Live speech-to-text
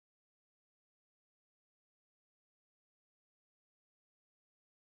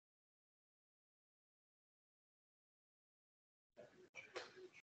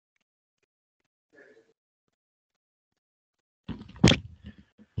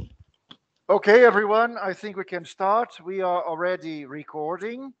Okay, everyone, I think we can start. We are already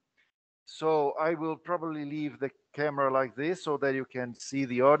recording. So I will probably leave the camera like this so that you can see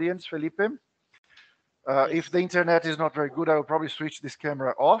the audience, Felipe. If the internet is not very good, I will probably switch this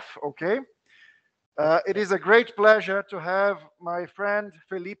camera off, okay? It is a great pleasure to have my friend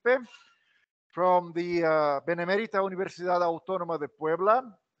Felipe from the Benemérita Universidad Autónoma de Puebla.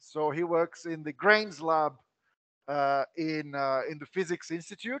 So he works in the GrainsLab in the Physics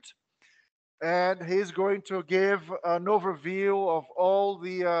Institute. And he's going to give an overview of all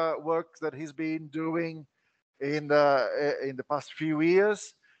the work that he's been doing in the past few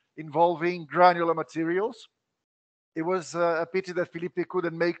years involving granular materials. It was a pity that Felipe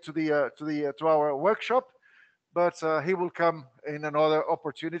couldn't make to our workshop, but he will come in another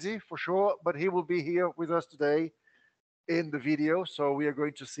opportunity for sure. But he will be here with us today in the video, so we are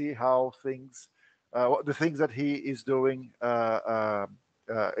going to see how the things that he is doing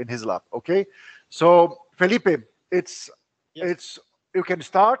in his lab. Okay, so Felipe, it's you can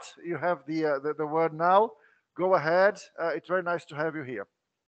start. You have the word now. Go ahead. It's very nice to have you here.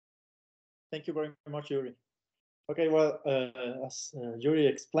 Thank you very much, Yuri. Okay, well, as Yuri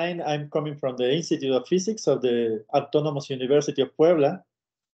explained, I'm coming from the Institute of Physics of the Autonomous University of Puebla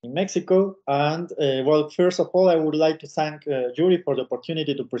in Mexico. And well, first of all, I would like to thank Yuri for the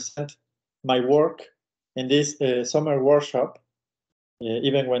opportunity to present my work in this summer workshop,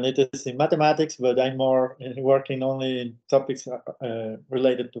 even when it is in mathematics, but I'm more working only in topics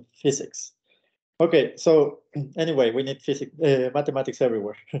related to physics. Okay, so anyway, we need mathematics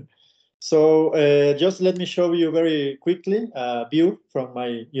everywhere. So just let me show you very quickly a view from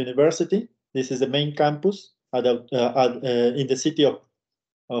my university. This is the main campus in the city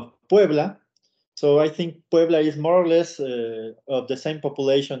of Puebla. So I think Puebla is more or less of the same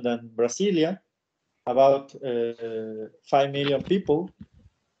population than Brasilia, about 5 million people.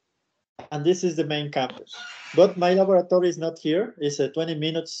 And this is the main campus. But my laboratory is not here. It's 20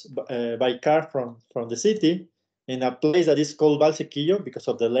 minutes by car from the city, in a place that is called Valsequillo because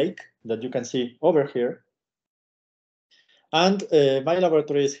of the lake that you can see over here. And my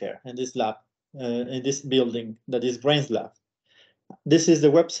laboratory is here in this lab, in this building that is GrainsLab. This is the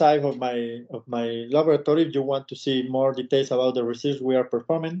website of my laboratory if you want to see more details about the research we are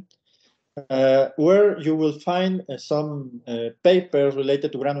performing, where you will find some papers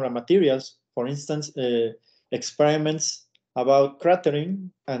related to granular materials, for instance, experiments about cratering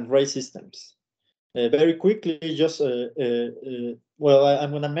and ray systems. Very quickly, just well,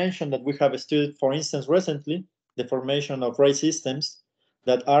 I'm going to mention that we have studied, for instance, recently the formation of ray systems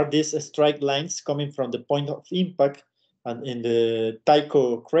that are these straight lines coming from the point of impact and in the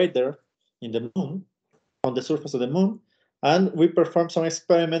Tycho crater in the moon, on the surface of the moon. And we performed some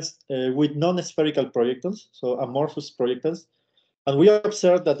experiments with non-spherical projectiles, so amorphous projectiles. And we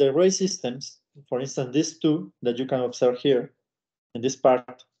observed that the ray systems, for instance, these two that you can observe here in this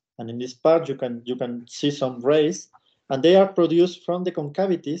part, and in this part you can see some rays, and they are produced from the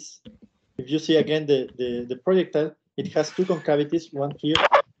concavities. If you see again the projectile, it has two concavities, one here,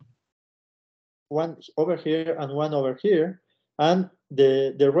 one over here, and one over here. And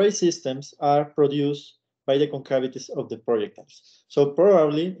the ray systems are produced by the concavities of the projectiles. So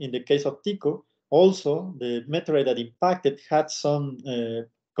probably in the case of Tycho, also the meteorite that impacted had some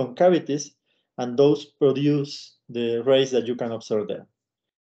concavities, and those produce the rays that you can observe there.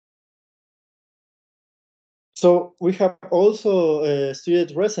 So we have also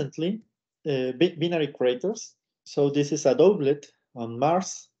studied recently binary craters. So this is a doublet on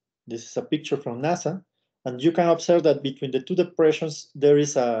Mars. This is a picture from NASA. And you can observe that between the two depressions, there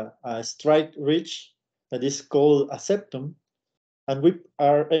is a strike ridge that is called a septum. And we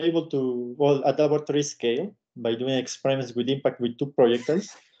are able to, well, at laboratory scale, by doing experiments with impact with two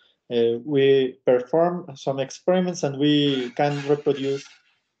projectiles, we perform some experiments and we can reproduce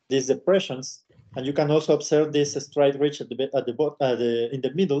these depressions. And you can also observe this strike ridge in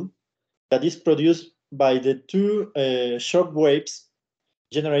the middle that is produced by the two shock waves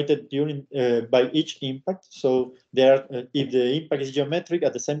generated during by each impact. So there, if the impact is geometric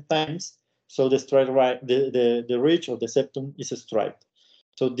at the same times, so the the ridge of the septum is striped.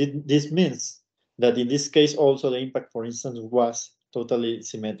 So this means that in this case also the impact, for instance, was totally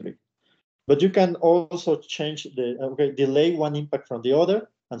symmetric. But you can also change delay one impact from the other,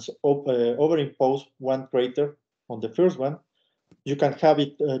 and so overimpose one crater on the first one. You can have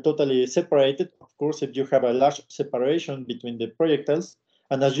it totally separated, of course, if you have a large separation between the projectiles.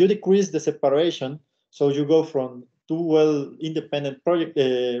 And as you decrease the separation, so you go from two well-independent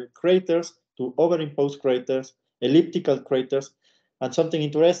craters to overimposed craters, elliptical craters. And something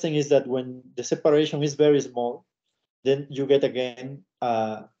interesting is that when the separation is very small, then you get again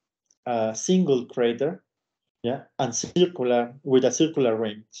a single crater, yeah, and circular with a circular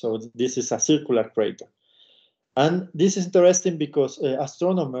ring. So this is a circular crater. And this is interesting because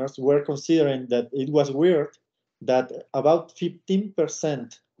astronomers were considering that it was weird that about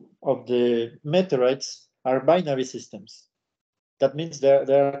 15% of the meteorites are binary systems. That means there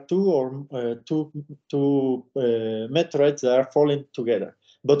are two meteorites that are falling together,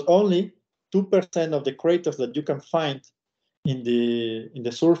 but only 2% of the craters that you can find in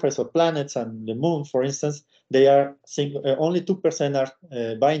the surface of planets and the moon, for instance, they are only 2%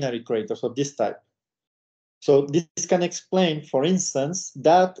 are binary craters of this type. So this can explain, for instance,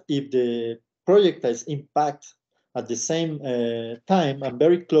 that if the projectiles impact at the same time and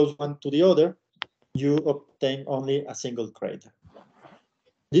very close one to the other, you obtain only a single crater.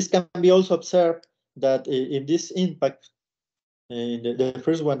 This can be also observed that if this impact, in the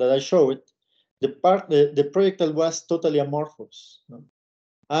first one that I showed, the projectile was totally amorphous. No?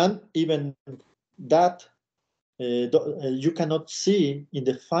 And even that, you cannot see in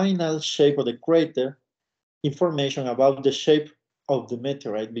the final shape of the crater information about the shape of the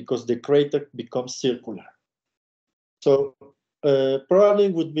meteorite because the crater becomes circular. So probably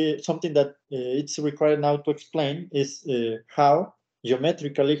would be something that it's required now to explain is how,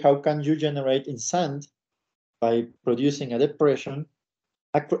 geometrically, how can you generate in sand by producing a depression,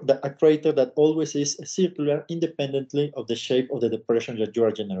 a crater that always is circular independently of the shape of the depression that you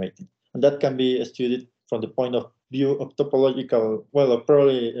are generating. And that can be studied from the point of view of topological, well,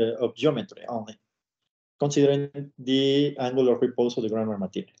 probably of geometry only, considering the angle of repose of the granular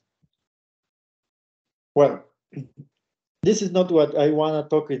material. Well, this is not what I want to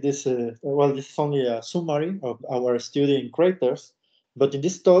talk with this. Well, this is only a summary of our study in craters. But in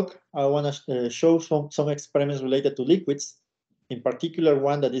this talk, I want to show some experiments related to liquids. In particular,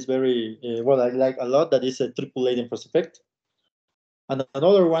 one that is very, well, I like a lot, that is a triple Leidenfrost effect. And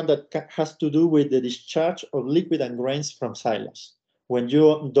another one that has to do with the discharge of liquid and grains from silos, when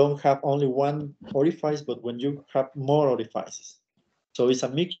you don't have only one orifice, but when you have more orifices. So it's a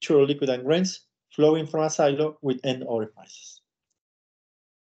mixture of liquid and grains flowing from a silo with end orifices.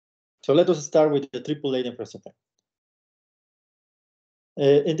 So let us start with the triple Leidenfrost effect.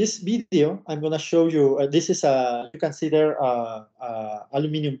 In this video, I'm going to show you, this is you can see there a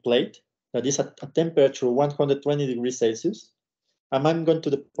aluminum plate that is at a temperature of 120 degrees Celsius. And I'm going to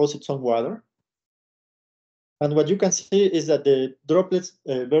deposit some water. And what you can see is that the droplets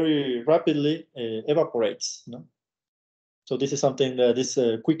very rapidly evaporates. No? So this is something that is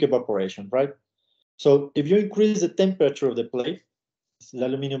quick evaporation, right? So if you increase the temperature of the plate, the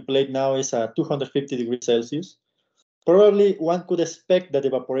aluminum plate now is at 250 degrees Celsius, probably one could expect that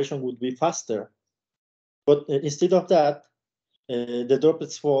evaporation would be faster. But instead of that, the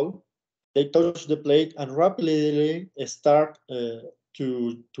droplets fall, they touch the plate and rapidly start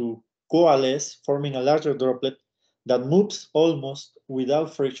to coalesce, forming a larger droplet that moves almost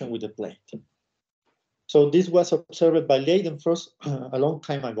without friction with the plate. So this was observed by Leidenfrost a long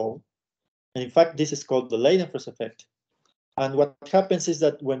time ago. And in fact, this is called the Leidenfrost effect. And what happens is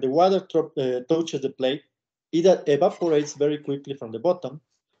that when the water touches the plate, it evaporates very quickly from the bottom,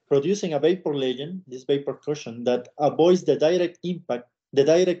 producing a vapor legend, this vapor cushion, that avoids the direct impact, the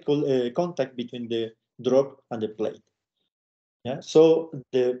direct contact between the drop and the plate. Yeah, so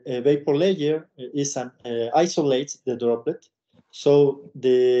the vapor layer is isolates the droplet, so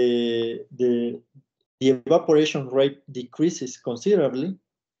the evaporation rate decreases considerably,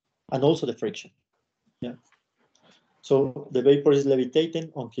 and also the friction. Yeah. So the vapor is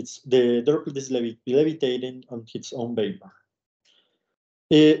levitating on the droplet is levitating on its own vapor.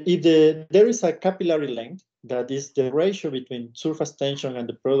 If there is a capillary length, that is the ratio between surface tension and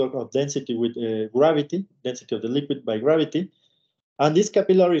the product of density with gravity, density of the liquid by gravity, and this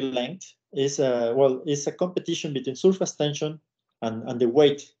capillary length is is a competition between surface tension and the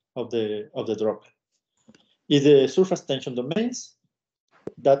weight of the droplet. If the surface tension domains,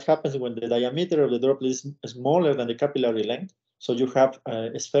 that happens when the diameter of the droplet is smaller than the capillary length. So you have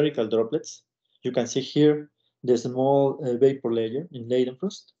spherical droplets. You can see here the small vapor layer in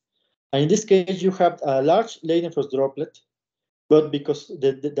Leidenfrost. And in this case, you have a large Leidenfrost droplet, but because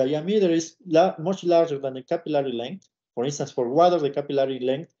the diameter is much larger than the capillary length, for instance, for water, the capillary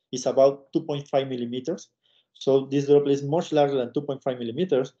length is about 2.5 millimeters. So this droplet is much larger than 2.5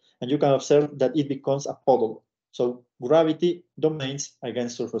 millimeters, and you can observe that it becomes a puddle. So gravity domains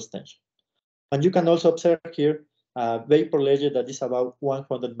against surface tension. And you can also observe here a vapor layer that is about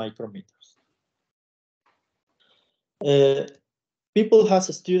 100 micrometers. People have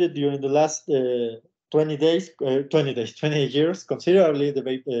studied during the last 20 years considerably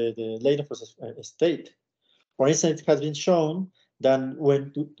the Leidenfrost state. For instance, it has been shown that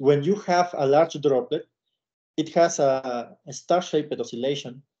when you have a large droplet, it has a star-shaped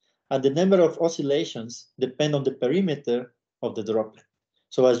oscillation, and the number of oscillations depend on the perimeter of the droplet.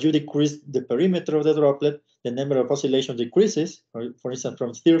 So as you decrease the perimeter of the droplet, the number of oscillations decreases, for instance,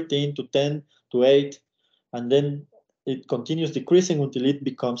 from 13 to 10 to 8, and then it continues decreasing until it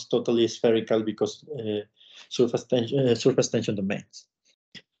becomes totally spherical because surface tension domains.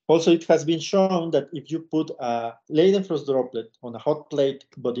 Also, it has been shown that if you put a Leidenfrost droplet on a hot plate,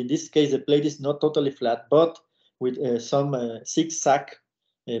 but in this case, the plate is not totally flat, but with some zigzag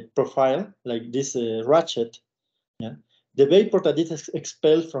profile, like this ratchet, yeah, the vapor that is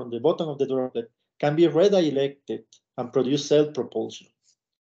expelled from the bottom of the droplet can be redirected and produce self-propulsion.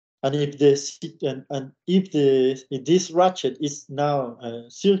 And if this ratchet is now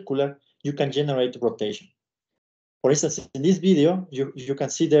circular, you can generate rotation. For instance, in this video, you can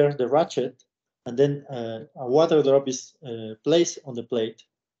see there the ratchet, and then a water drop is placed on the plate,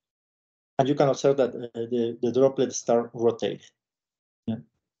 and you can observe that the droplets start rotating. Yeah.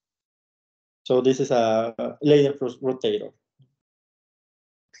 So this is a Leidenfrost rotator.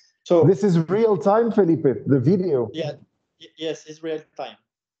 So this is real time, Felipe, the video. Yeah, yes, it's real time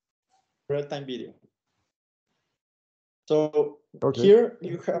video. So okay. Here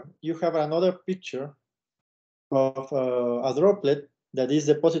you have another picture of a droplet that is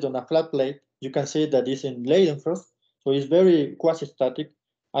deposited on a flat plate. You can see that it's in Leidenfrost, so it's very quasi-static.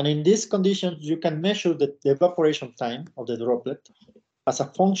 And in these conditions, you can measure the evaporation time of the droplet as a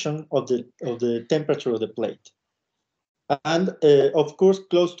function of the temperature of the plate. And of course,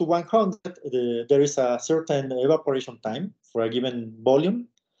 close to 100, there is a certain evaporation time for a given volume.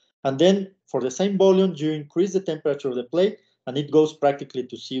 And then for the same volume, you increase the temperature of the plate, and it goes practically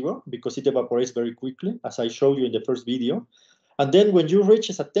to zero because it evaporates very quickly, as I showed you in the first video. And then when you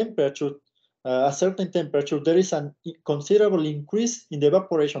reach a temperature, a certain temperature, there is a considerable increase in the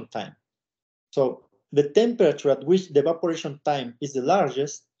evaporation time. So the temperature at which the evaporation time is the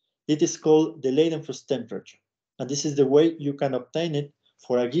largest, it is called the Leidenfrost temperature. And this is the way you can obtain it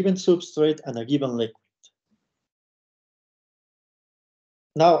for a given substrate and a given liquid.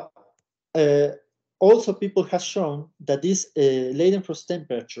 Now, also people have shown that this Leidenfrost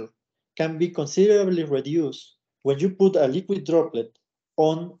temperature can be considerably reduced when you put a liquid droplet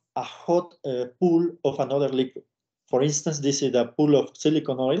on a hot pool of another liquid. For instance, this is a pool of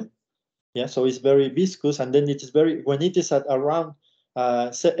silicone oil. Yeah, so it's very viscous, and then it is when it is at around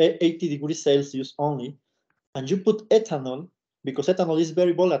 80 degrees Celsius only, and you put ethanol, because ethanol is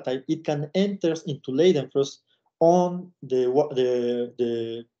very volatile, it can enter into Leidenfrost on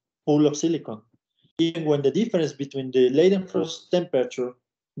the pool of silicon. Even when the difference between the Leidenfrost temperature,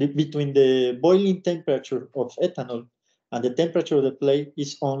 between the boiling temperature of ethanol and the temperature of the plate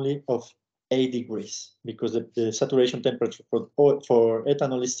is only of 8 degrees, because the saturation temperature for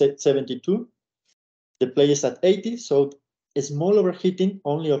ethanol is 72. The plate is at 80, so a small overheating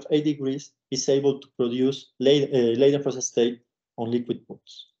only of 8 degrees is able to produce Leidenfrost state on liquid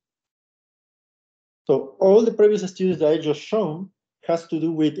pools. So all the previous studies that I just shown has to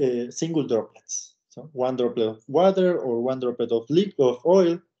do with single droplets. So one droplet of water or one droplet of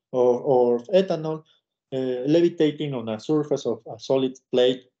oil or ethanol levitating on a surface of a solid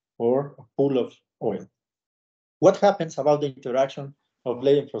plate or a pool of oil. What happens about the interaction of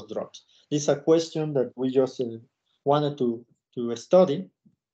Leidenfrost drops? This is a question that we just wanted to study.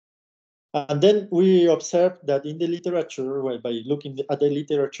 And then we observed that in the literature, well, by looking at the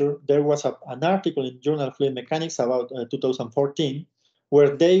literature, there was an article in Journal Fluid Mechanics about 2014,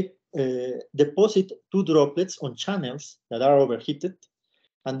 where they deposit two droplets on channels that are overheated,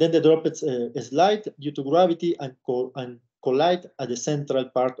 and then the droplets slide due to gravity and collide at the central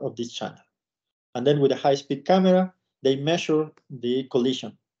part of this channel. And then with a high-speed camera, they measure the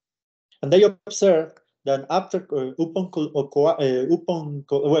collision. And they observe that after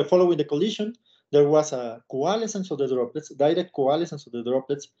following the collision, there was a coalescence of the droplets, direct coalescence of the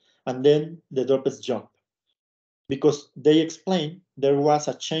droplets, and then the droplets jump. Because they explain there was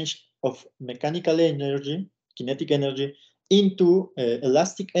a change of mechanical energy, kinetic energy, into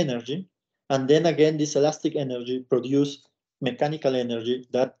elastic energy, and then again this elastic energy produces mechanical energy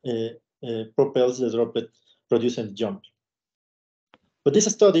that propels the droplet, producing jump. But this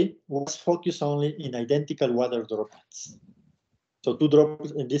study was focused only in identical water droplets. So two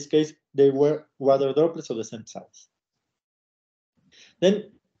droplets, in this case, they were water droplets of the same size.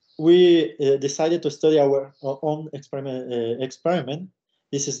 Then we decided to study our own experiment.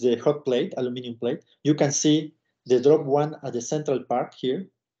 This is the hot plate, aluminum plate. You can see the drop one at the central part here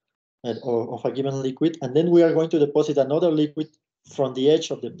of a given liquid. And then we are going to deposit another liquid from the edge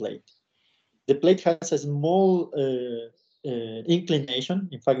of the plate. The plate has a small inclination.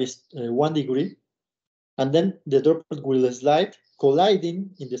 In fact, it's 1 degree. And then the droplet will slide,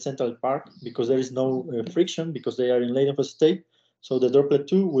 colliding in the central part because there is no friction because they are in Leidenfrost state. So the droplet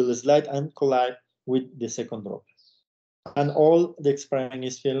 2 will slide and collide with the second droplet. And all the experiment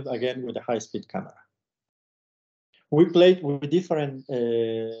is filmed again with a high-speed camera. We played with different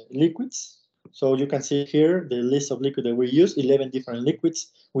liquids. So you can see here the list of liquids that we use, 11 different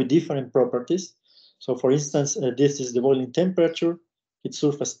liquids with different properties. So for instance, this is the boiling temperature, its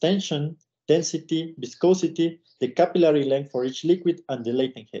surface tension, density, viscosity, the capillary length for each liquid, and the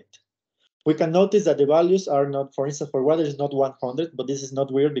latent heat. We can notice that the values are not, for instance, for water is not 100, but this is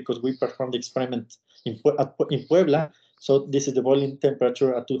not weird because we performed the experiment in Puebla. So this is the boiling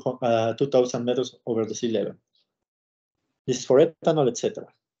temperature at 2,000 meters over the sea level. This is for ethanol, etc.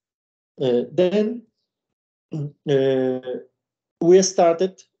 Then we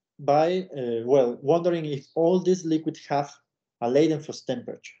started by, wondering if all these liquids have a Leidenfrost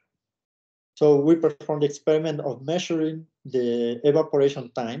temperature. So we performed the experiment of measuring the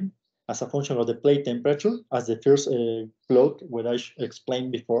evaporation time as a function of the plate temperature, as the first plot what I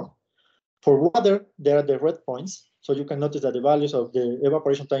explained before. For water, there are the red points. So you can notice that the values of the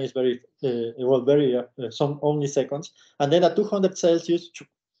evaporation time is very, some only seconds. And then at 200 Celsius,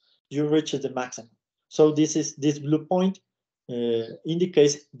 you reach the maximum. So this blue point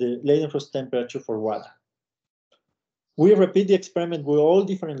indicates the Leidenfrost temperature for water. We repeat the experiment with all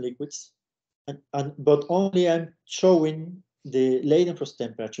different liquids, but only I'm showing the Leidenfrost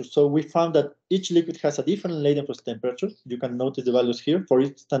temperature. So we found that each liquid has a different Leidenfrost temperature. You can notice the values here. For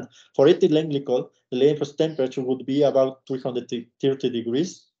instance, for ethylene glycol, the Leidenfrost temperature would be about 330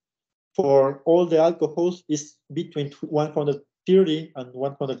 degrees. For all the alcohols, is between 130 and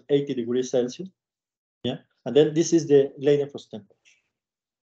 180 degrees Celsius. Yeah, and then this is the Leidenfrost temperature.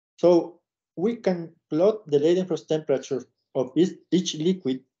 So we can plot the Leidenfrost temperature of each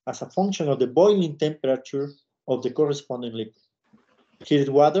liquid as a function of the boiling temperature of the corresponding liquid. Here is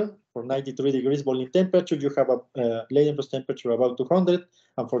water for 93 degrees boiling temperature. You have a Leidenfrost temperature about 200,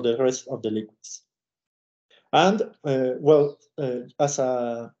 and for the rest of the liquids. And as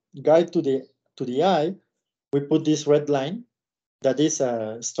a guide to the eye, we put this red line. That is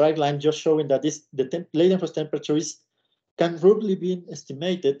a straight line, just showing that the Leidenfrost temperature can roughly be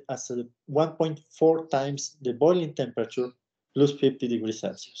estimated as 1.4 times the boiling temperature plus 50 degrees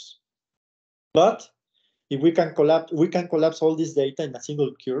Celsius. But if we can collapse all this data in a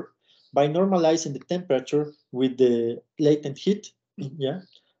single curve by normalizing the temperature with the latent heat, yeah,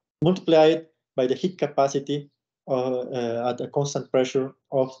 multiply it by the heat capacity at a constant pressure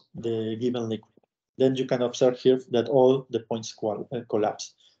of the given liquid. Then you can observe here that all the points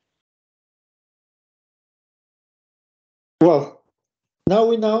collapse. Well, now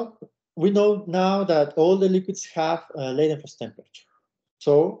we know now that all the liquids have a Leidenfrost temperature.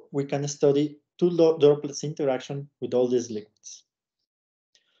 So we can study two droplets interaction with all these liquids.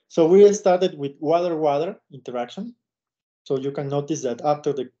 So we started with water-water interaction. So you can notice that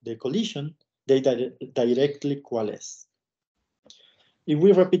after the collision, they directly coalesce. If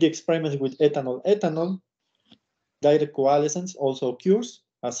we repeat the experiment with ethanol, direct coalescence also occurs,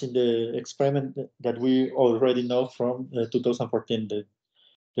 as in the experiment that we already know from 2014,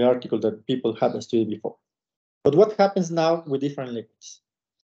 the article that people had studied before. But what happens now with different liquids?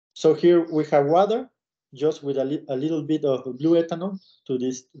 So here we have water, just with a little bit of blue ethanol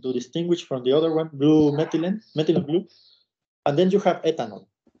to distinguish from the other one, blue methylene blue. And then you have ethanol.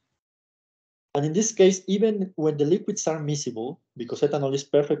 And in this case, even when the liquids are miscible, because ethanol is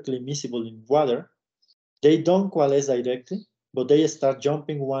perfectly miscible in water, they don't coalesce directly, but they start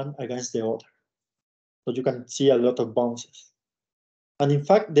jumping one against the other. So you can see a lot of bounces. And in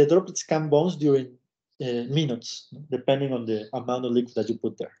fact, the droplets can bounce during minutes, depending on the amount of liquid that you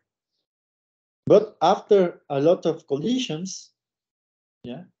put there. But after a lot of collisions,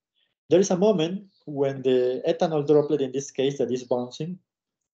 yeah, there is a moment when the ethanol droplet, in this case, that is bouncing,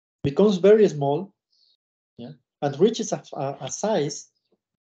 becomes very small, yeah, and reaches a size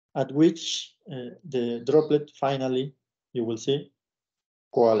at which the droplet finally, you will see,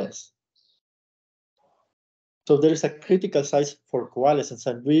 coalesce. So there is a critical size for coalescence,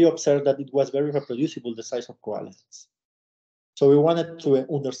 and we observed that it was very reproducible, the size of coalescence. So we wanted to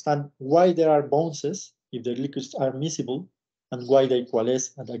understand why there are bounces if the liquids are miscible, and why they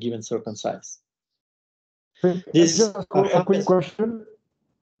coalesce at a given certain size. This just a quick question.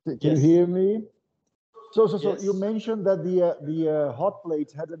 Can you hear me? So yes. You mentioned that the hot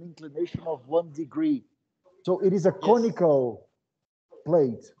plate had an inclination of 1 degree. So it is a conical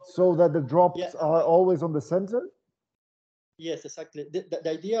plate, so that the drops are always on the center? Yes, exactly. The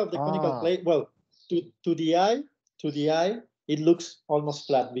idea of the conical plate, well, to the eye, to the eye, it looks almost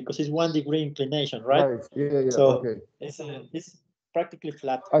flat because it's 1 degree inclination, right? Right. Yeah. So Okay. it's practically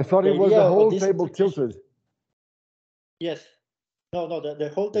flat. I thought it was the whole table tilted. Yes. No. The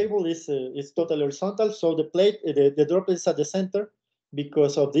whole table is totally horizontal. So the plate, the droplet is at the center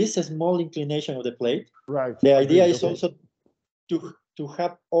because of this small inclination of the plate. Right. The idea is also to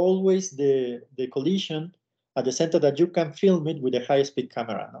have always the collision at the center that you can film it with a high-speed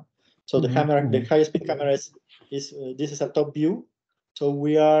camera. No? So the high-speed camera is this is a top view. So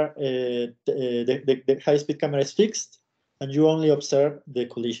we are the high-speed camera is fixed, and you only observe the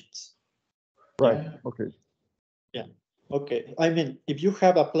collisions. Right. Yeah. Okay. Yeah. Okay. I mean, if you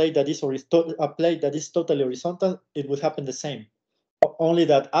have a plate that is totally horizontal, it will happen the same. Only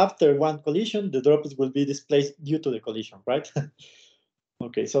that after one collision, the droplets will be displaced due to the collision, right?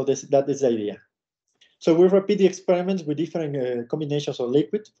 Okay. So that is the idea. So we repeat the experiments with different combinations of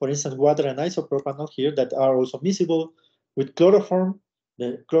liquid, for instance, water and isopropanol here that are also miscible with chloroform.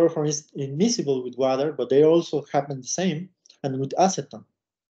 The chloroform is immiscible with water, but they also happen the same, and with acetone.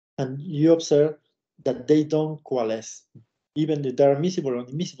 And you observe that they don't coalesce, even if they are miscible or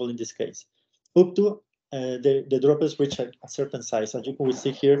immiscible in this case, up to the droplets reach a certain size, as you can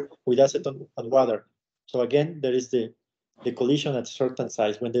see here with acetone and water. So again, there is the collision at a certain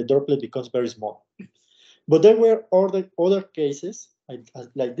size when the droplet becomes very small. But there were other cases,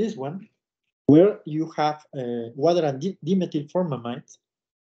 like this one, where you have water and dimethylformamide,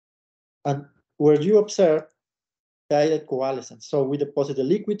 and where you observe direct coalescence. So we deposit the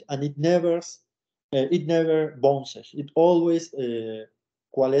liquid, and it never bounces. It always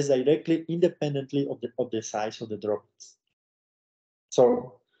coalesces directly, independently of the size of the droplets.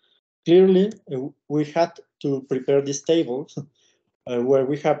 So clearly, we had to prepare this table where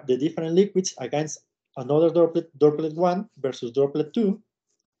we have the different liquids against another droplet 1 versus droplet 2.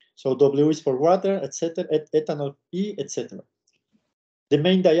 So W is for water, etc., ethanol E, etc. The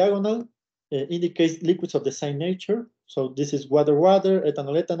main diagonal indicates liquids of the same nature. So this is water,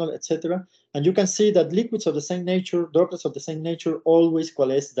 ethanol, etc. And you can see that liquids of the same nature, droplets of the same nature, always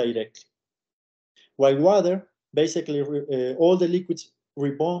coalesce directly. While water, basically all the liquids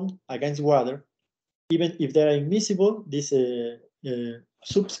rebound against water, even if they are immiscible. This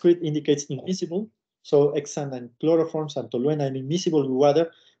subscript indicates immiscible. So hexane and chloroforms and toluene are immiscible with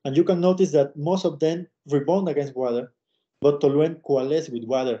water. And you can notice that most of them rebound against water, but toluene coalesce with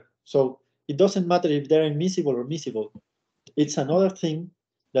water. So it doesn't matter if they're immiscible or miscible. It's another thing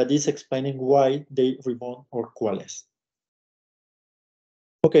that is explaining why they rebound or coalesce.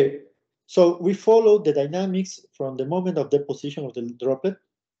 Okay, so we follow the dynamics from the moment of deposition of the droplet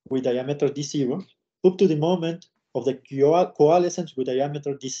with diameter d0 up to the moment of the coalescence with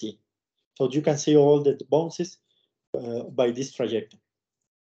diameter dc. So you can see all the bounces by this trajectory.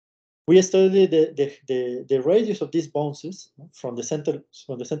 We studied the radius of these bounces from the center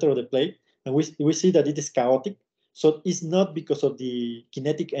of the plate, and we see that it is chaotic. So it's not because of the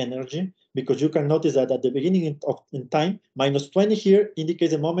kinetic energy, because you can notice that at the beginning in time, -20 here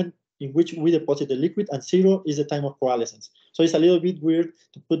indicates the moment in which we deposit the liquid, and 0 is the time of coalescence. So it's a little bit weird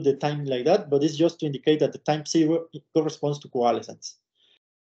to put the time like that, but it's just to indicate that the time 0 corresponds to coalescence.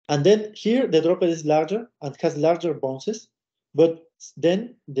 And then here the droplet is larger and has larger bounces, but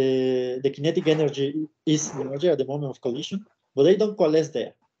then the kinetic energy is larger at the moment of collision, but they don't coalesce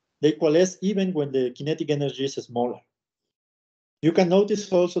there. They coalesce even when the kinetic energy is smaller. You can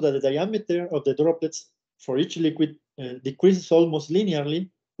notice also that the diameter of the droplets for each liquid decreases almost linearly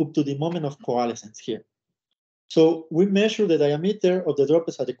up to the moment of coalescence here. So we measure the diameter of the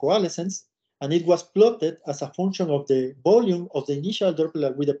droplets at the coalescence, and it was plotted as a function of the volume of the initial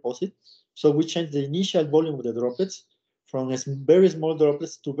droplet we deposit. So we change the initial volume of the droplets from very small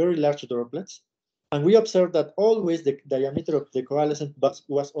droplets to very large droplets. And we observed that always the diameter of the coalescence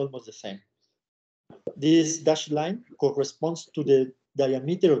was almost the same. This dashed line corresponds to the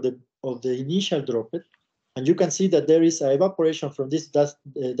diameter of the initial droplet. And you can see that there is an evaporation from this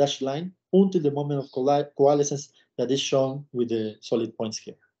dashed line until the moment of coalescence that is shown with the solid points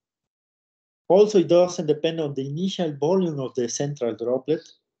here. Also, it doesn't depend on the initial volume of the central droplet,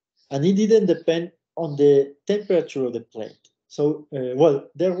 and it didn't depend on the temperature of the plate. So, well,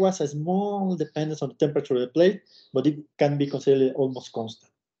 there was a small dependence on the temperature of the plate, but it can be considered almost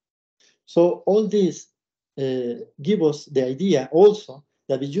constant. So all this give us the idea also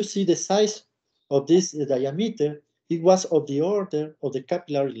that if you see the size of this diameter, it was of the order of the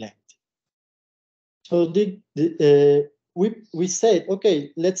capillary length. So we said,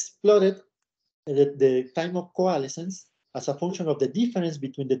 okay, let's plot it, the time of coalescence as a function of the difference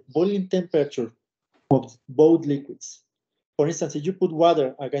between the boiling temperature of both liquids. For instance, if you put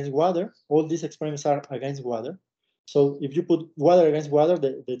water against water, all these experiments are against water. So if you put water against water,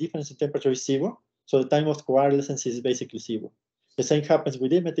 the difference in temperature is 0. So the time of coalescence is basically 0. The same happens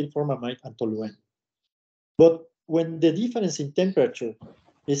with dimethyl formamide and toluene. But when the difference in temperature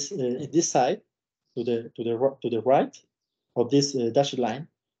is in this side, to the right of this dashed line,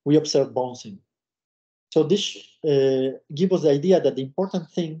 we observe bouncing. So this gives us the idea that the important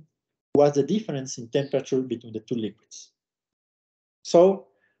thing was the difference in temperature between the two liquids. So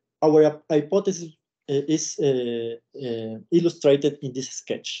our hypothesis is illustrated in this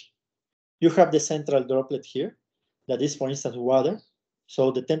sketch. You have the central droplet here, that is, for instance, water.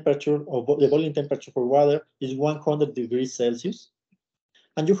 So the temperature of the boiling temperature for water is 100 degrees Celsius.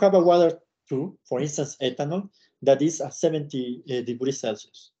 And you have a water too, for instance, ethanol, that is at 70 degrees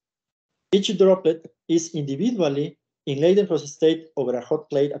Celsius. Each droplet is individually in Leidenfrost state over a hot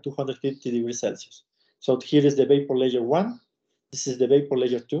plate at 250 degrees Celsius. So here is the vapor layer 1. This is the vapor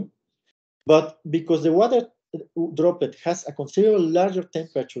layer 2. But because the water droplet has a considerably larger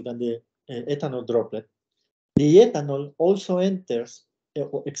temperature than the ethanol droplet, the ethanol also enters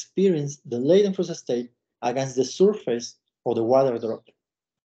or experiences the Leidenfrost state against the surface of the water droplet.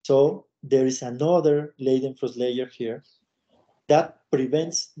 So there is another Leidenfrost layer here that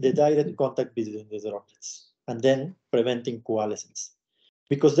prevents the direct contact between the droplets and then preventing coalescence.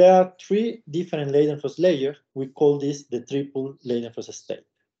 Because there are 3 different Leidenfrost layers, we call this the triple Leidenfrost state.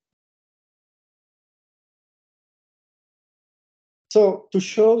 So to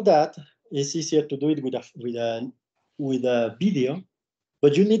show that, it's easier to do it with a video,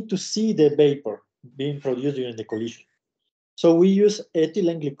 but you need to see the vapor being produced during the collision. So we use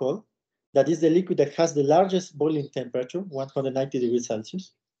ethylene glycol, that is the liquid that has the largest boiling temperature, 190 degrees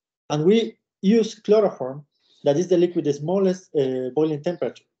Celsius. And we use chloroform, that is the liquid with the smallest boiling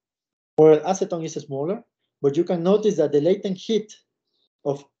temperature, where acetone is smaller, but you can notice that the latent heat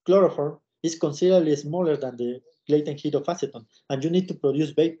of chloroform is considerably smaller than the latent heat of acetone, and you need to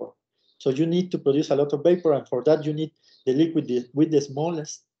produce vapor. So you need to produce a lot of vapor, and for that you need the liquid with the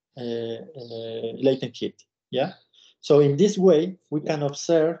smallest latent heat. Yeah. So in this way, we can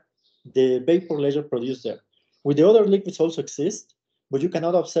observe the vapor layer produced there. With the other liquids also exist, but you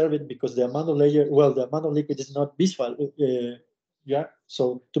cannot observe it because the amount of layer, well, the amount of liquid is not visual. Yeah.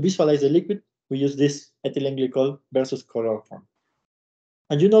 So to visualize the liquid, we use this ethylene glycol versus chloroform.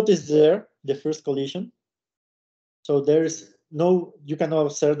 And you notice there the first collision. So there is no, you cannot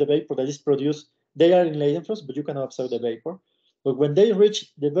observe the vapor that is produced. They are in Leidenfrost, but you cannot observe the vapor. But when they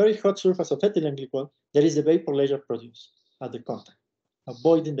reach the very hot surface of ethylene glycol, there is a vapor layer produced at the contact,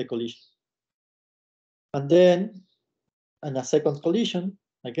 avoiding the collision. And then, and a second collision,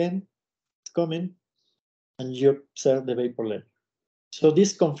 again, it's coming, and you observe the vapor layer. So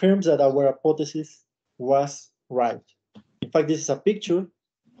this confirms that our hypothesis was right. In fact, this is a picture,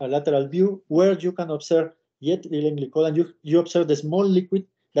 a lateral view, where you can observe ethylene glycol, and you observe the small liquid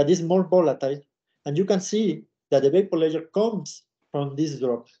that is more volatile, and you can see that the vapor layer comes from this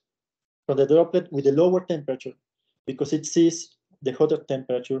droplet, from the droplet with a lower temperature, because it sees the hotter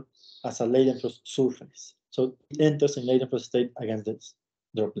temperature as a Leidenfrost surface. So it enters in Leidenfrost state against this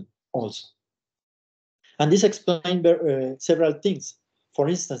droplet also. And this explains several things. For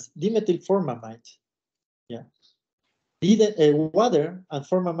instance, dimethyl formamide, yeah, water and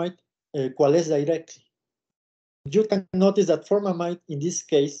formamide coalesce directly. You can notice that formamide, in this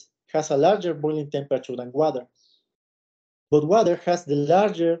case, has a larger boiling temperature than water. But water has the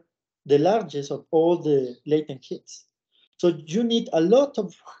largest of all the latent heats. So you need a lot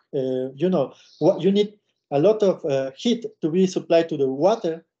of, you need a lot of heat to be supplied to the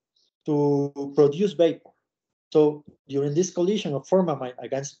water to produce vapor. So during this collision of formamide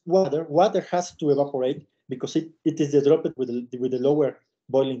against water, water has to evaporate because it is the droplet with the lower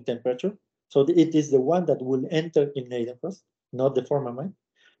boiling temperature. So it is the one that will enter in Leidenfrost, not the formamide.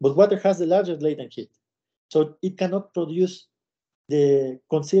 But water has the largest latent heat. So it cannot produce the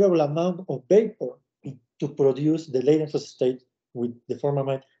considerable amount of vapor to produce the Leidenfrost state with the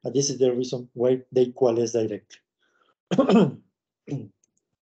formamide. And this is the reason why they coalesce directly.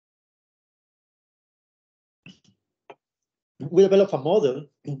 We developed a model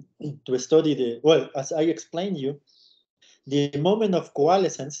to study the, well, as I explained you, the moment of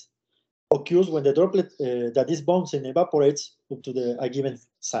coalescence occurs when the droplet that is bouncing evaporates up to a given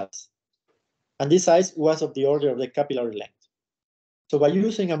size. And this size was of the order of the capillary length. So by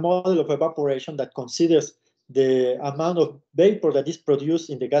using a model of evaporation that considers the amount of vapor that is produced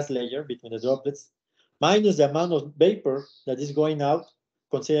in the gas layer between the droplets, minus the amount of vapor that is going out,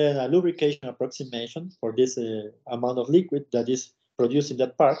 considering a lubrication approximation for this amount of liquid that is produced in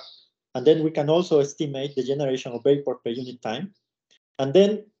that part. And then we can also estimate the generation of vapor per unit time. And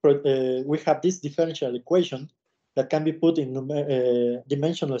then we have this differential equation that can be put in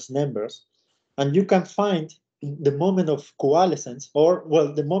dimensionless numbers, and you can find the moment of coalescence, or,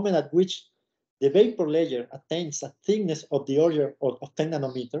 well, the moment at which the vapor layer attains a thickness of the order of 10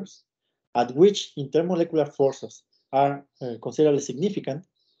 nanometers, at which intermolecular forces are considerably significant,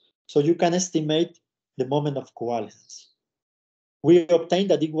 so you can estimate the moment of coalescence. We obtained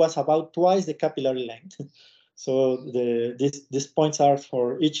that it was about twice the capillary length. So these points are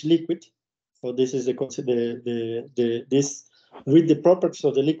for each liquid. So this is this with the properties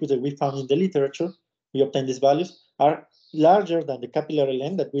of the liquid that we found in the literature. We obtained these values are larger than the capillary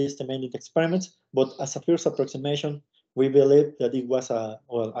length that we estimated in the experiments. But as a first approximation, we believe that it was a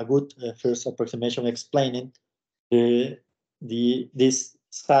good first approximation explaining this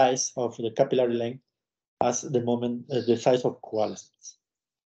size of the capillary length as the moment, the size of coalescence.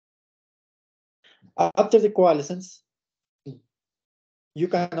 After the coalescence, you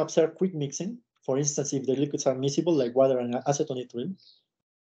can observe quick mixing. For instance, if the liquids are miscible, like water and acetonitrile.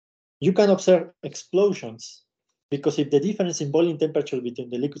 You can observe explosions, because if the difference in boiling temperature between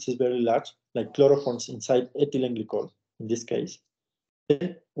the liquids is very large, like chloroforms inside ethylene glycol, in this case,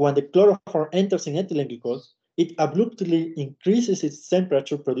 then when the chloroform enters in ethylene glycol, it abruptly increases its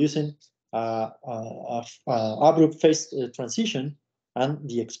temperature, producing abrupt phase transition and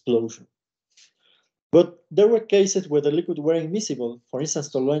the explosion. But there were cases where the liquid were immiscible, for instance,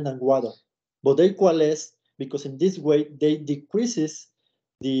 toluene and water, but they coalesce because in this way they decreases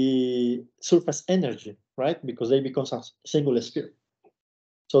the surface energy, right? Because they become a single sphere.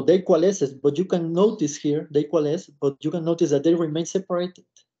 So they coalesce, but you can notice here, they coalesce, but you can notice that they remain separated.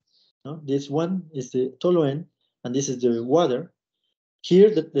 No? This one is the toluene, and this is the water. Here,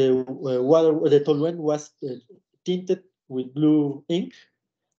 the toluene was tinted with blue ink,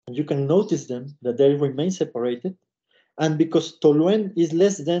 and you can notice them that they remain separated. And because toluene is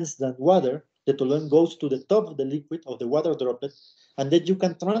less dense than water, the toluene goes to the top of the liquid, of the water droplet, and then you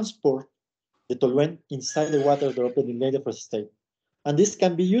can transport the toluene inside the water droplet in Leidenfrost state. And this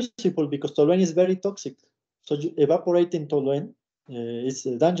can be useful because toluene is very toxic. So evaporating toluene is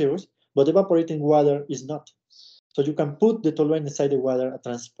dangerous, but evaporating water is not. So you can put the toluene inside the water and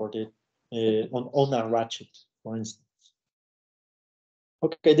transport it on a ratchet, for instance.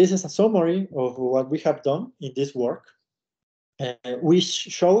 Okay, this is a summary of what we have done in this work. We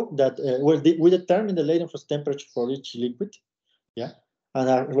show that we determine the Leidenfrost temperature for each liquid, yeah, and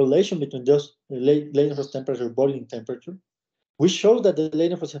a relation between those Leidenfrost temperature and boiling temperature. We show that the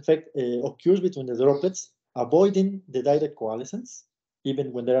Leidenfrost effect occurs between the droplets, avoiding the direct coalescence,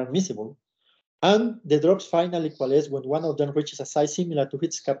 even when they are miscible. And the drops finally coalesce when one of them reaches a size similar to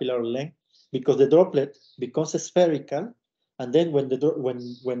its capillary length, because the droplet becomes spherical, and then when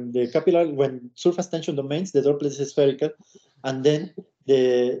surface tension domains, the droplet is spherical, and then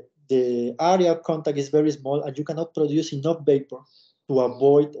the area of contact is very small, and you cannot produce enough vapor to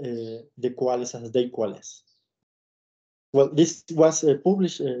avoid the coalescence. They coalesce. Well, this was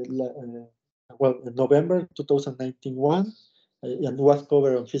published in November 2019, and was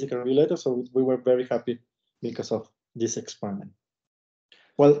covered on Physical Review Letter, so we were very happy because of this experiment.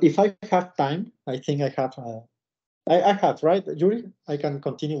 Well, if I have time, I think I have. I have, right, Yuri? I can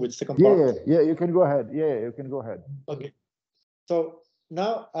continue with the second part. Yeah, you can go ahead. Yeah, you can go ahead. Okay. So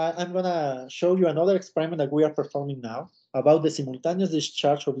now I'm gonna show you another experiment that we are performing now about the simultaneous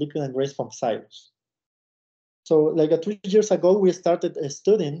discharge of liquid and grains from silos. So like 2 years ago, we started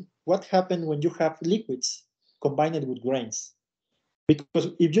studying what happened when you have liquids combined with grains.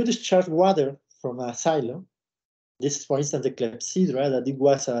 Because if you discharge water from a silo, this is, for instance, the clepsydra, that it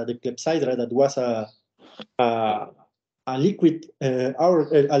was the clepsydra that was a liquid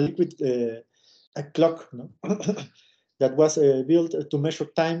a clock, no? that was built to measure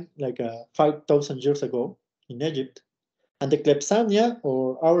time like 5,000 years ago in Egypt. And the clepsania,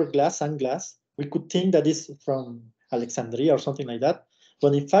 or hourglass, sunglass, we could think that is from Alexandria or something like that.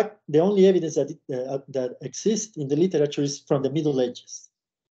 But in fact, the only evidence that that exists in the literature is from the Middle Ages.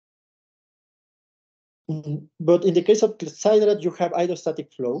 But in the case of clepsydra, you have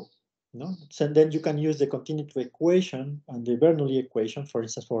hydrostatic flow, no? So then you can use the continuity equation and the Bernoulli equation, for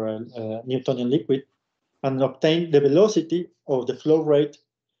instance, for a Newtonian liquid, and obtain the velocity of the flow rate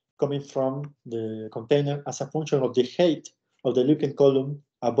coming from the container as a function of the height of the liquid column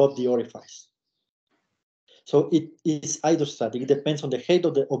above the orifice. So it is hydrostatic. It depends on the height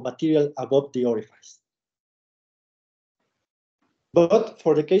of material above the orifice. But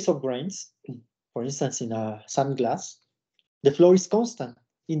for the case of grains, for instance, in a sandglass, the flow is constant,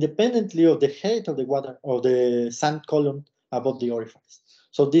 independently of the height of the water or the sand column above the orifice.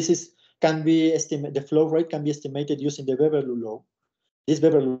 So this is can be estimated. The flow rate can be estimated using the Beverly law, This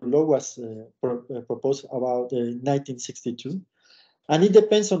Beverly law was proposed about 1962. And it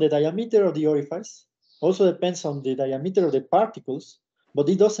depends on the diameter of the orifice, also depends on the diameter of the particles, but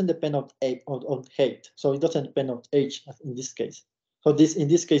it doesn't depend on height. So it doesn't depend on age in this case. So this in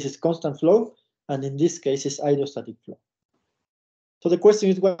this case is constant flow, and in this case is hydrostatic flow. So the question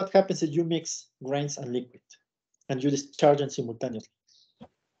is, what happens if you mix grains and liquid and you discharge them simultaneously?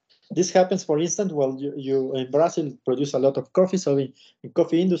 This happens, for instance, while you in Brazil produce a lot of coffee. So in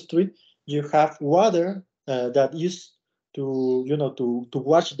coffee industry, you have water that used to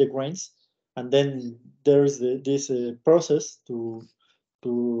wash the grains, and then there is this process to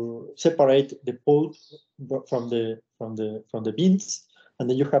separate the pulp from the beans, and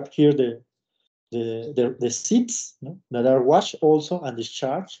then you have here the seeds that are washed also and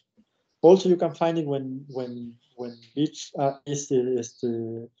discharged. Also, you can find it when beach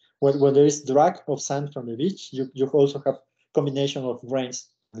when there is drag of sand from the beach. You also have combination of grains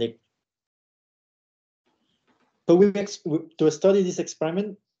and liquid. So to study this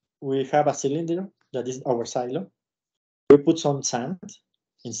experiment, we have a cylinder that is our silo. We put some sand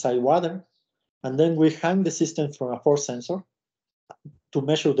inside water, and then we hang the system from a force sensor to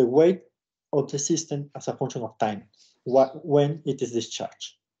measure the weight of the system as a function of time, when it is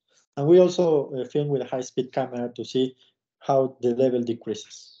discharged. And we also film with a high-speed camera to see how the level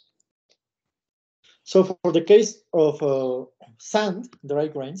decreases. So for the case of sand, dry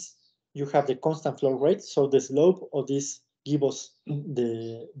grains, you have the constant flow rate. So the slope of this gives us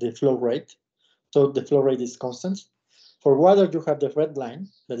the flow rate. So the flow rate is constant. For water, you have the red line,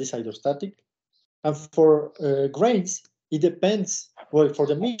 that is hydrostatic. And for grains, it depends, well, for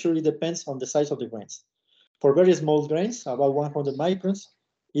the mixture, it depends on the size of the grains. For very small grains, about 100 microns,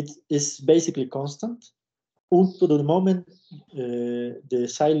 it is basically constant up to the moment the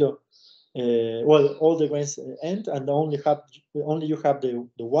silo, all the grains end, and only you have the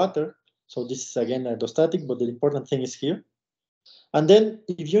water. So this is again hydrostatic, but the important thing is here. And then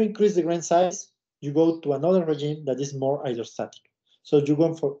if you increase the grain size, you go to another regime that is more hydrostatic. So you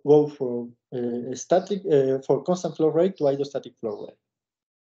go for static for constant flow rate to hydrostatic flow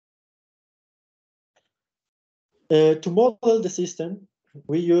rate. To model the system,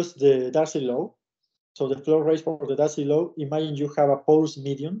 we use the Darcy law. So the flow rate for the Darcy law, imagine you have a porous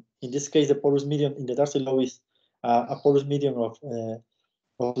medium. In this case, the porous medium in the Darcy law is a porous medium of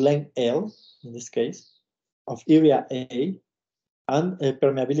length L, in this case, of area A, and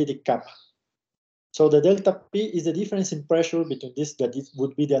permeability kappa. So the delta P is the difference in pressure between this, that it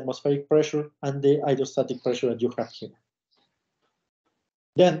would be the atmospheric pressure, and the hydrostatic pressure that you have here.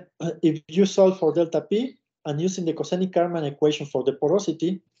 Then, if you solve for delta P, and using the Kosenik-Karman equation for the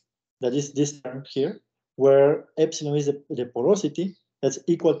porosity, that is this term here, where epsilon is the porosity, that's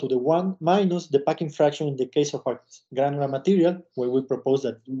equal to the 1 minus the packing fraction in the case of a granular material, where we propose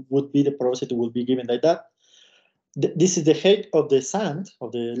that would be the porosity will be given like that. This is the height of the sand,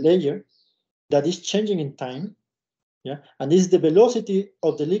 of the layer, that is changing in time, yeah, and this is the velocity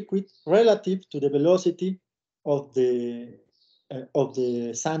of the liquid relative to the velocity of the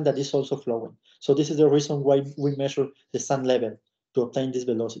sand that is also flowing. So this is the reason why we measure the sand level, to obtain this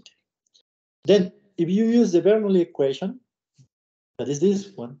velocity. Then, if you use the Bernoulli equation, that is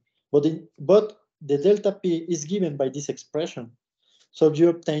this one, but the delta P is given by this expression, so you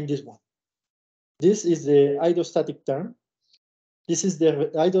obtain this one. This is the hydrostatic term. This is the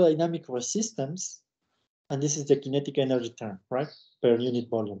hydrodynamic resistance, and this is the kinetic energy term, right, per unit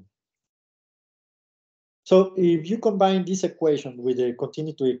volume. So if you combine this equation with the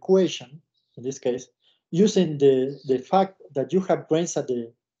continuity equation, in this case, using the fact that you have grains at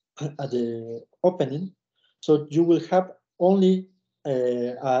the opening, so you will have only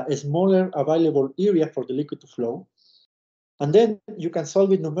a smaller available area for the liquid to flow, and then you can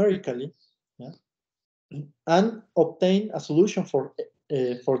solve it numerically, yeah, and obtain a solution for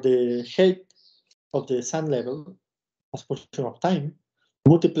the height of the sand level as a function of time,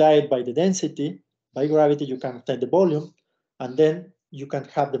 multiply it by the density. By gravity, you can obtain the volume, and then you can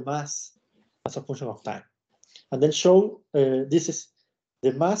have the mass as a function of time. And then show this is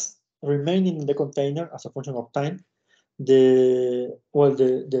the mass remaining in the container as a function of time. These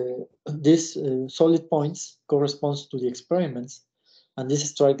solid points corresponds to the experiments, and these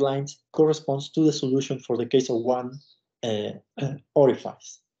straight lines corresponds to the solution for the case of one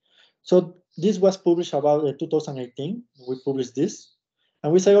orifice. So this was published about 2018. We published this,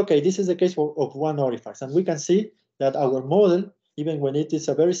 and we say, okay, this is the case of one orifice, and we can see that our model, even when it is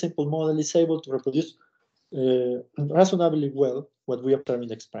a very simple model, is able to reproduce reasonably well what we observe in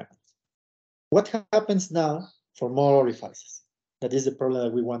the experiment. What happens now for more orifices? That is the problem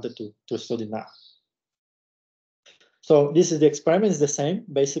that we wanted to study now. So this is the experiment, is the same,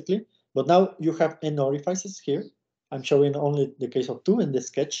 basically, but now you have n orifices here. I'm showing only the case of 2 in the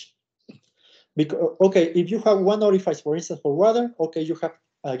sketch. Because, okay, if you have 1 orifice, for instance, for water, okay, you have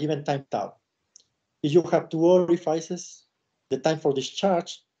a given time tau. If you have 2 orifices, the time for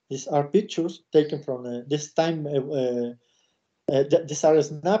discharge, these are pictures taken from this time. These are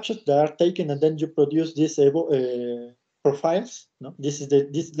snapshots that are taken, and then you produce these profiles. No?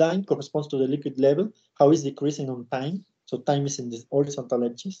 This line corresponds to the liquid level, how it's decreasing on time. So time is in the horizontal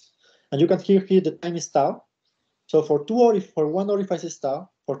edges, and you can hear here the time is tau. So for 1 orifice is tau,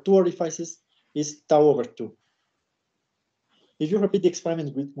 for 2 orifices is tau over 2. If you repeat the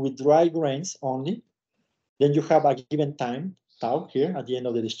experiment with dry grains only, then you have a given time tau here at the end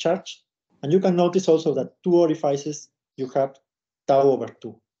of the discharge, and you can notice also that 2 orifices you have tau over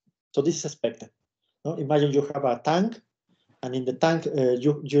 2. So this is expected. No? Imagine you have a tank, and in the tank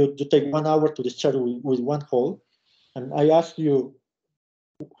you take 1 hour to discharge with 1 hole, and I ask you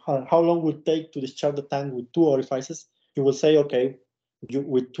how long will it take to discharge the tank with 2 orifices. You will say, okay,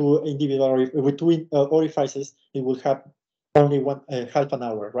 with 2 orifices, it will have only half an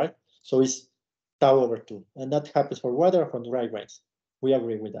hour, right? So it's tau over 2, and that happens for water and for dry grains. We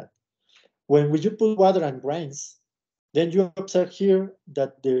agree with that. When you put water and grains, then you observe here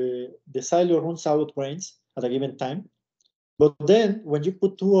that the silo runs out grains at a given time. But then when you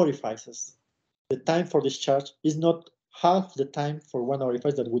put 2 orifices, the time for discharge is not half the time for 1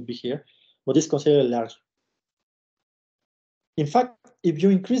 orifice that would be here, but is considered larger. In fact, if you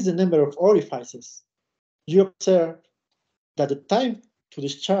increase the number of orifices, you observe that the time to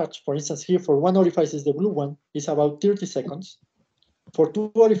discharge, for instance, here for 1 orifice is the blue one, is about 30 seconds. For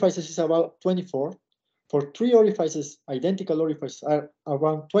 2 orifices is about 24. For 3 orifices, identical orifices are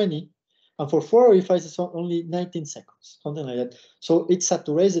around 20. And for 4 orifices, only 19 seconds, something like that. So it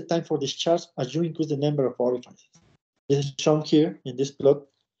saturates the time for discharge as you increase the number of orifices. This is shown here in this plot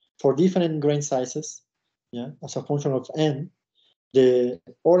for different grain sizes, yeah, as a function of n. The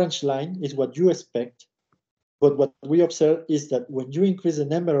orange line is what you expect, but what we observe is that when you increase the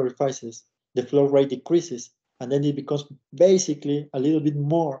number of orifices, the flow rate decreases, and then it becomes basically a little bit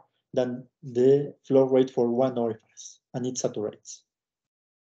more than the flow rate for 1 orifice, and it saturates.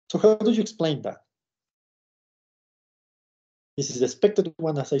 So how do you explain that? This is the expected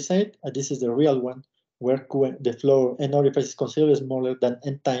one, as I said, and this is the real one, where the flow n orifice is considered smaller than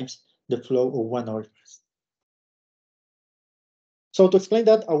n times the flow of 1 orifice. So to explain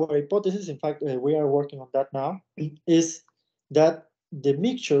that, our hypothesis, in fact, we are working on that now, is that the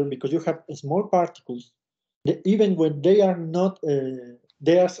mixture, because you have small particles, even when they are not,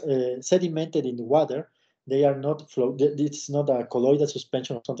 they are sedimented in the water, they are not flow. It's not a colloidal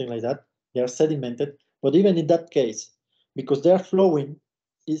suspension or something like that. They are sedimented, but even in that case, because they are flowing,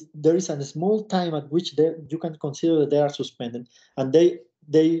 there is a small time at which you can consider that they are suspended, and they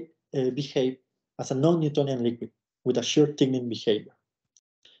behave as a non-Newtonian liquid with a shear thickening behavior.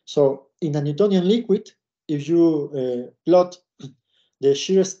 So in a Newtonian liquid, if you plot the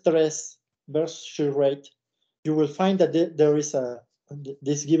shear stress versus shear rate, you will find that there is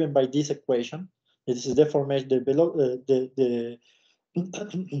this given by this equation. This is deformation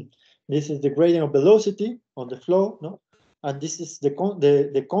this is the gradient of velocity on the flow, no? And this is the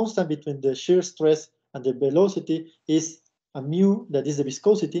constant between the shear stress and the velocity is a mu, that is the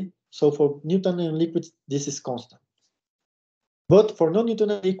viscosity. So for Newtonian liquids, this is constant. But for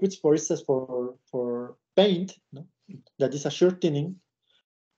non-Newtonian liquids, for instance, for paint, no, that is a shear thinning,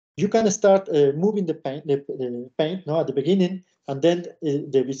 you can start moving the paint no, at the beginning, and then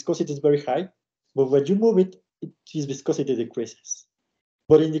the viscosity is very high. But when you move it, its viscosity decreases.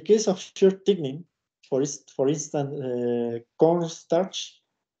 But in the case of shear thickening, for instance, cornstarch,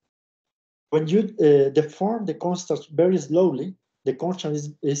 when you deform the cornstarch very slowly, the cornstarch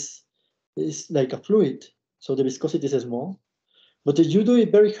is like a fluid, so the viscosity is small. But if you do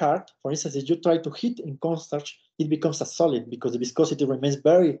it very hard, for instance, if you try to heat in cornstarch, it becomes a solid because the viscosity remains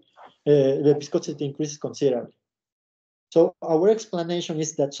the viscosity increases considerably. So our explanation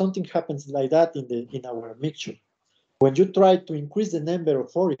is that something happens like that in our mixture. When you try to increase the number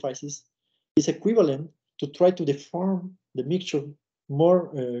of orifices, it's equivalent to try to deform the mixture more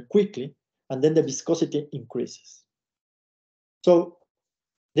quickly, and then the viscosity increases. So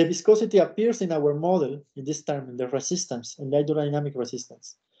the viscosity appears in our model in this term, in the resistance, in the hydrodynamic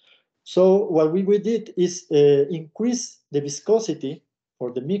resistance. So what we did is increase the viscosity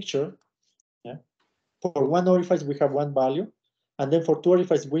for the mixture. Yeah? For 1 orifice, we have 1 value. And then for 2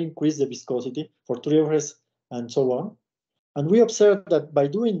 orifices, we increase the viscosity. For 3 orifices, and so on. And we observed that by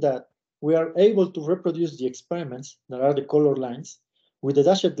doing that, we are able to reproduce the experiments that are the color lines with the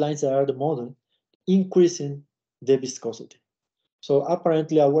dashed lines that are the model, increasing the viscosity. So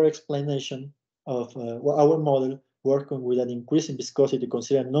apparently our explanation of our model working with an increase in viscosity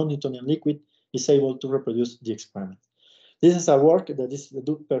considered non-Newtonian liquid is able to reproduce the experiment. This is a work that is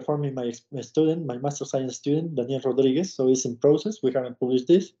performing my student, my master science student, Daniel Rodriguez. So it's in process. We haven't published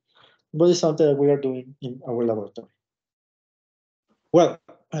this, but it's something that we are doing in our laboratory. Well,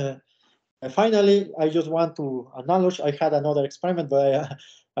 finally, I just want to acknowledge I had another experiment, but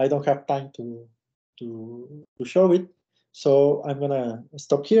I don't have time to show it. So I'm gonna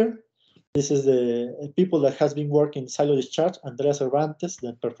stop here. This is the people that has been working silo discharge, Andrea Cervantes,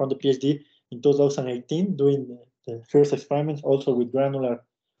 that performed the PhD in 2018, doing the first experiments also with granular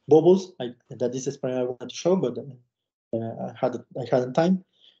bubbles. That is the experiment I wanted to show, but I hadn't time.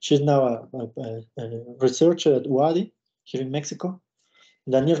 She's now a researcher at UADI here in Mexico.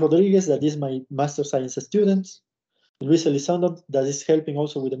 Daniel Rodriguez, that is my master science student. Luis Elizondo, that is helping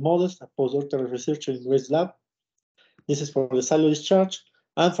also with the models, a postdoctoral researcher in GrainsLab. This is for the silo discharge.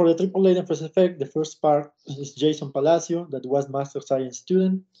 And for the triple Leidenfrost effect, the first part is Jason Palacio, that was master science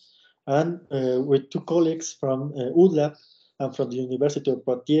student, and with two colleagues from UDLab and from the University of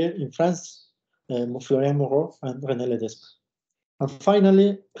Poitiers in France, Florian Moreau and René Ledesma. And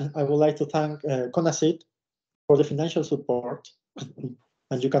finally, I would like to thank CONACYT for the financial support,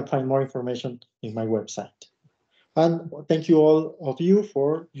 and you can find more information in my website. And thank you all of you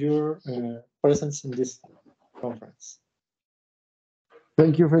for your presence in this conference.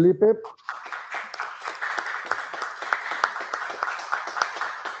 Thank you, Felipe.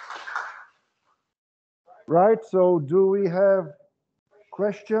 Right, so do we have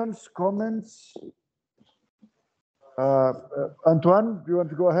questions, comments? Antoine, do you want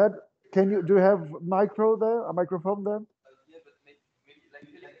to go ahead? Do you have a microphone there?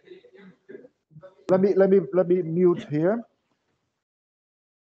 Let me mute here.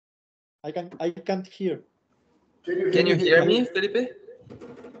 I can't hear. Can you hear me, Felipe?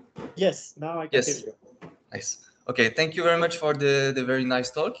 Yes, now I can hear you. Nice. Okay, thank you very much for the very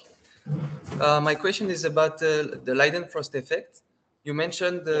nice talk. My question is about the Leidenfrost effect. You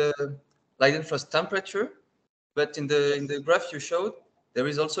mentioned the Leidenfrost temperature, but in the graph you showed, there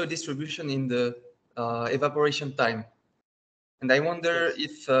is also a distribution in the evaporation time. And I wonder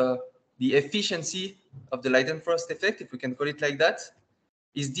if the efficiency of the Leidenfrost effect, if we can call it like that,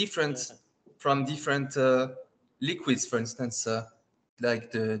 is different from different liquids, for instance,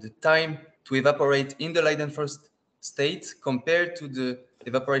 like the time to evaporate in the Leidenfrost state compared to the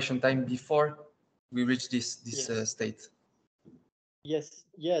evaporation time before we reach this state. Yes,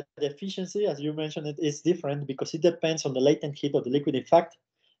 yeah, the efficiency, as you mentioned, it is different because it depends on the latent heat of the liquid. In fact,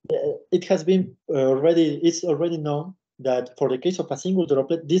 it has been it's already known that for the case of a single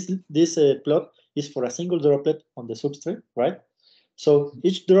droplet, this plot is for a single droplet on the substrate, right? So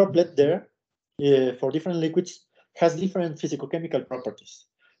each droplet there for different liquids has different physicochemical properties.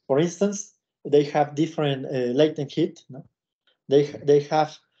 For instance, they have different latent heat. No? They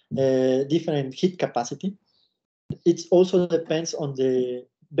have different heat capacity. It also depends on the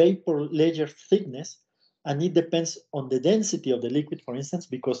vapor layer thickness, and it depends on the density of the liquid, for instance,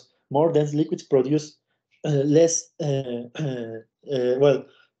 because more dense liquids produce less, the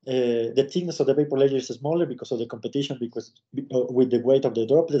thickness of the vapor layer is smaller because of the competition, because with the weight of the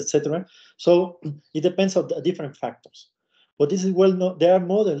droplet, etc. So it depends on the different factors. But this is well known. There are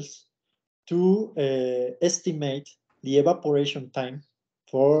models to estimate the evaporation time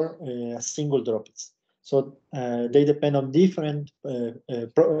for single droplets. So they depend on different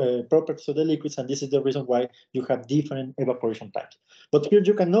properties of the liquids, and this is the reason why you have different evaporation times. But here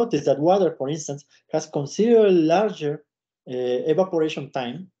you can notice that water, for instance, has considerably larger evaporation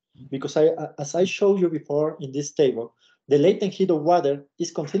time, because as I showed you before in this table, the latent heat of water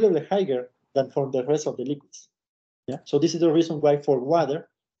is considerably higher than for the rest of the liquids. Yeah. So this is the reason why for water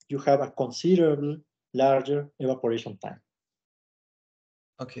you have a considerably larger evaporation time.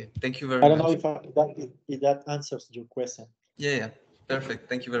 Okay, thank you very much. I don't know if that answers your question. Yeah, perfect.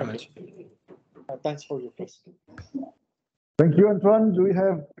 Thank you very much. Thanks for your question. Thank you, Antoine. Do we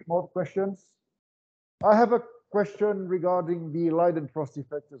have more questions? I have a question regarding the Leidenfrost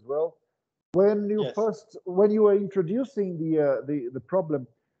effect as well. When you when you were introducing the problem,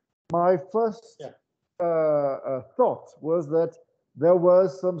 my first thought was that there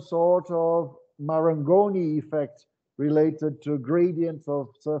was some sort of Marangoni effect related to gradients of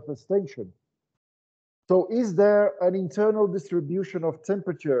surface tension. So is there an internal distribution of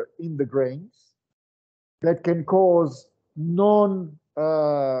temperature in the grains that can cause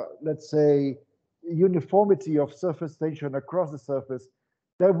let's say, uniformity of surface tension across the surface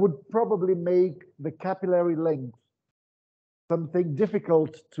that would probably make the capillary length something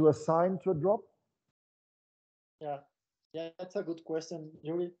difficult to assign to a drop? Yeah, that's a good question,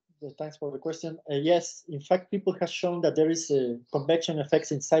 Yuri. Thanks for the question. Yes, in fact, people have shown that there is convection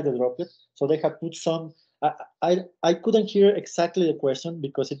effects inside the droplet. So they have put some. I couldn't hear exactly the question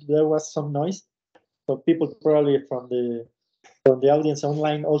because there was some noise. So people probably from the audience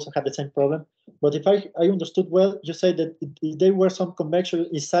online also had the same problem. But if I understood well, you said that there were some convection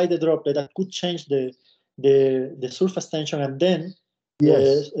inside the droplet that could change the surface tension, and then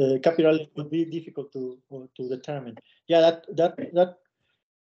Yes. capillary would be difficult to determine. Yeah, that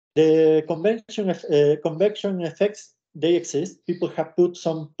the convection effects, they exist. People have put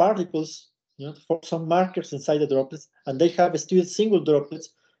some particles, for some markers inside the droplets, and they have studied single droplets,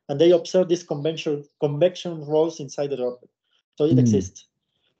 and they observe these convection rolls inside the droplet. So it exists.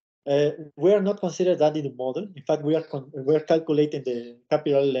 We are not considered that in the model. In fact, we are calculating the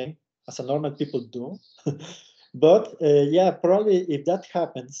capillary length as a normal people do. But yeah, probably if that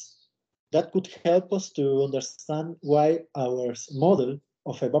happens, that could help us to understand why our model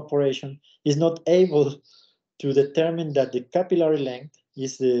of evaporation is not able to determine that the capillary length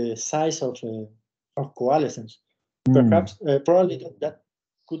is the size of coalescence. Perhaps, probably that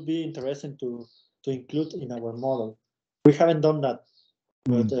could be interesting to include in our model. We haven't done that,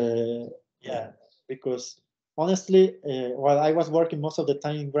 but yeah, because honestly, while I was working most of the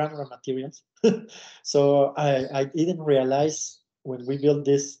time in granular materials, so I didn't realize when we built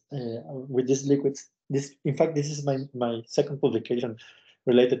this with these liquids. In fact, this is my second publication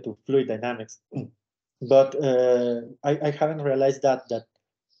related to fluid dynamics. But I haven't realized that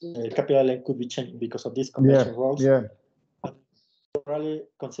capillary length could be changed because of these convection rolls. Yeah. Probably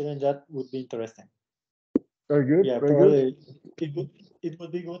considering that would be interesting. Very good. Yeah, very probably good. it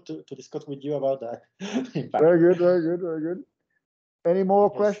would be good to discuss with you about that. In fact. Very good. Very good. Very good. Any more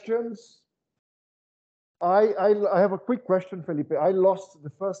questions? I have a quick question, Felipe. I lost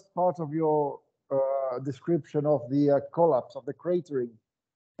the first part of your description of the collapse, of the cratering,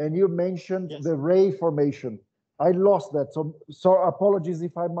 and you mentioned the ray formation. I lost that, so apologies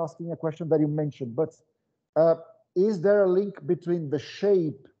if I'm asking a question that you mentioned, but is there a link between the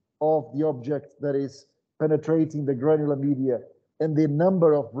shape of the object that is penetrating the granular media and the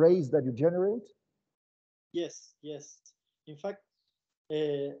number of rays that you generate? Yes. In fact,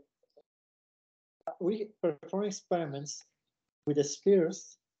 we perform experiments with the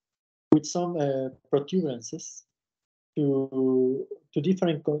spheres with some protuberances to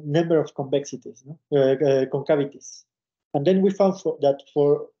different number of convexities, concavities, and then we found that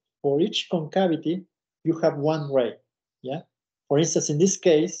for each concavity you have one ray. Yeah. For instance, in this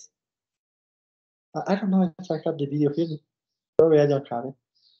case, I don't know if I have the video here. Sorry, I don't have it.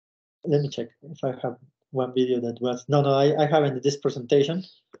 Let me check if I have one video that was. No, I haven't in this presentation.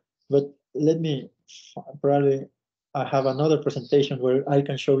 But let me probably. I have another presentation where I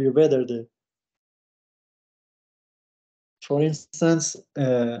can show you better the. For instance,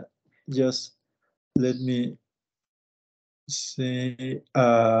 just let me say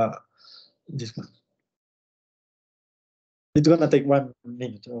this one. It's gonna take 1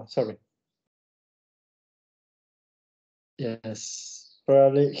 minute. Oh, sorry. Yes,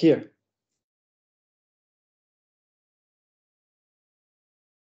 probably here.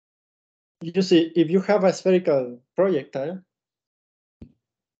 You see, if you have a spherical projectile,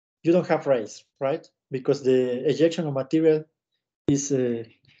 you don't have rays, right? Because the ejection of material is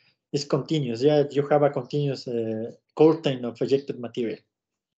continuous. Yeah, you have a continuous curtain of ejected material.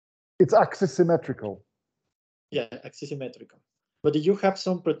 It's axisymmetrical. Yeah, axisymmetrical. But if you have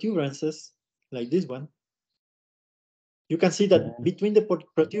some protuberances like this one, you can see that between the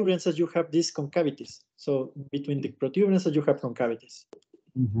protuberances you have these concavities. So between the protuberances you have concavities.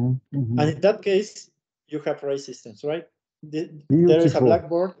 And in that case, you have ray systems, right? There is a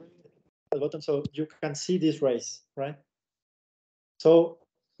blackboard at the bottom, so you can see these rays, right? So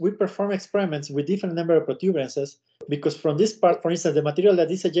we perform experiments with different number of protuberances because from this part, for instance, the material that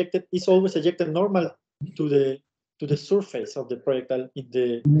is ejected is always ejected normal to the surface of the projectile in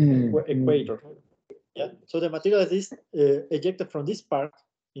the equator. Yeah. So the material that is ejected from this part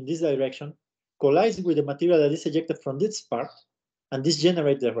in this direction collides with the material that is ejected from this part, and this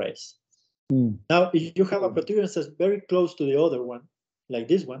generates the rays. Now, if you have a protuberance very close to the other one, like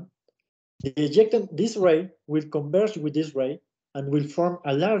this one, this ray will converge with this ray and will form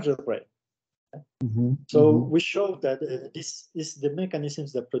a larger ray. So we show that this is the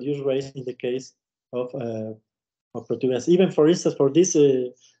mechanisms that produce rays in the case of protuberance. Even, for instance, for this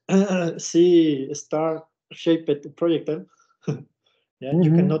C star-shaped projectile, yeah,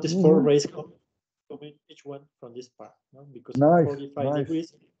 you can notice 4 rays coming each one from this part, because at 45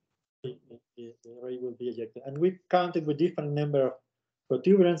 degrees, the ray will be ejected. And we counted with different number of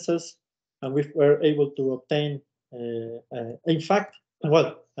protuberances, and we were able to obtain In fact,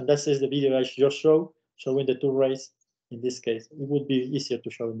 well, and this is the video I just showed, showing the two rays in this case. It would be easier to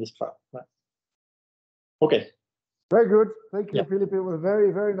show in this part. Right? Okay. Very good. Thank you, Felipe. It was a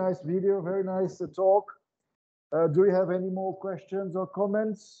very, very nice video, very nice talk. Do you have any more questions or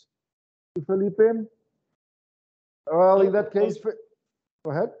comments to Felipe? Well, in that case,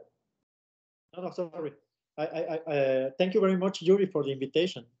 go ahead. No, sorry. I thank you very much, Yuri, for the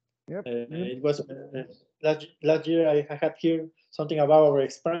invitation. Yep. It was last year I had here something about our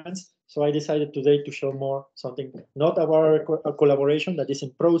experiments, so I decided today to show more something not about our collaboration that is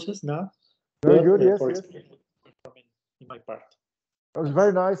in process now. Very good. Yes. In my part. It was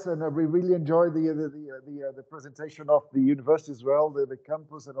very nice, and we really enjoyed the presentation of the university as well, the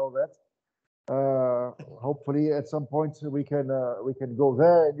campus and all that. Hopefully, at some point we can go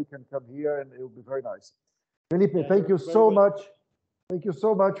there, and you can come here, and it will be very nice. Felipe, thank you so much. Thank you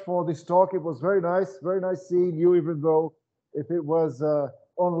so much for this talk. It was very nice seeing you, even though if it was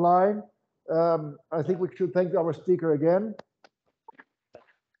online. I think we should thank our speaker again.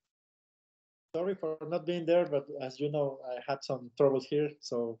 Sorry for not being there, but as you know, I had some troubles here,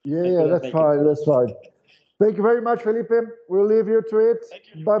 so yeah, that's fine. That's fine. Thank you very much, Felipe. We'll leave you to it.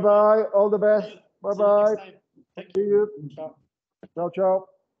 Bye-bye. All the best. Bye-bye. See you. Ciao. Ciao, ciao.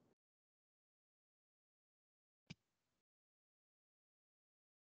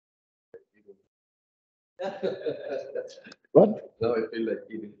 What? No, I feel like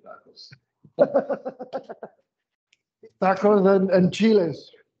eating tacos. Tacos and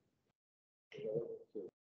chiles.